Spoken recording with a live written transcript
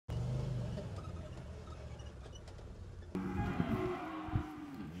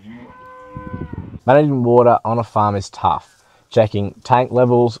Managing water on a farm is tough. Checking tank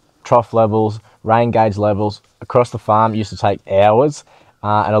levels, trough levels, rain gauge levels across the farm used to take hours,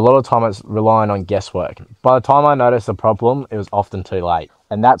 and a lot of time it's relying on guesswork. By the time I noticed the problem, it was often too late.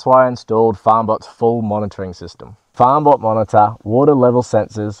 And that's why I installed Farmbot's full monitoring system. Farmbot monitor, water level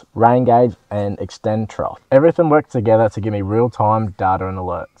sensors, rain gauge, and extend trough. Everything works together to give me real-time data and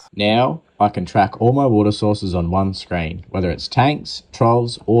alerts. Now, I can track all my water sources on one screen, whether it's tanks,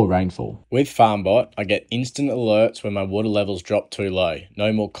 troughs, or rainfall. With Farmbot, I get instant alerts when my water levels drop too low.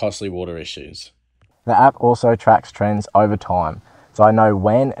 No more costly water issues. The app also tracks trends over time, so I know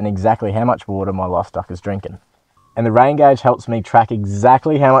when and exactly how much water my livestock is drinking. And the rain gauge helps me track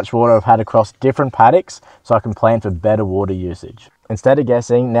exactly how much water I've had across different paddocks so I can plan for better water usage. Instead of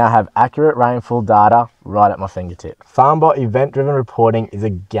guessing, now I have accurate rainfall data right at my fingertips. Farmbot event-driven reporting is a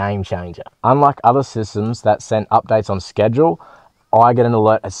game changer. Unlike other systems that send updates on schedule, I get an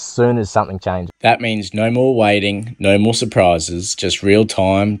alert as soon as something changes. That means no more waiting, no more surprises, just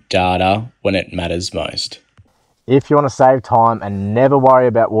real-time data when it matters most. If you want to save time and never worry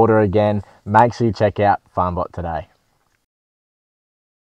about water again, make sure you check out Farmbot today.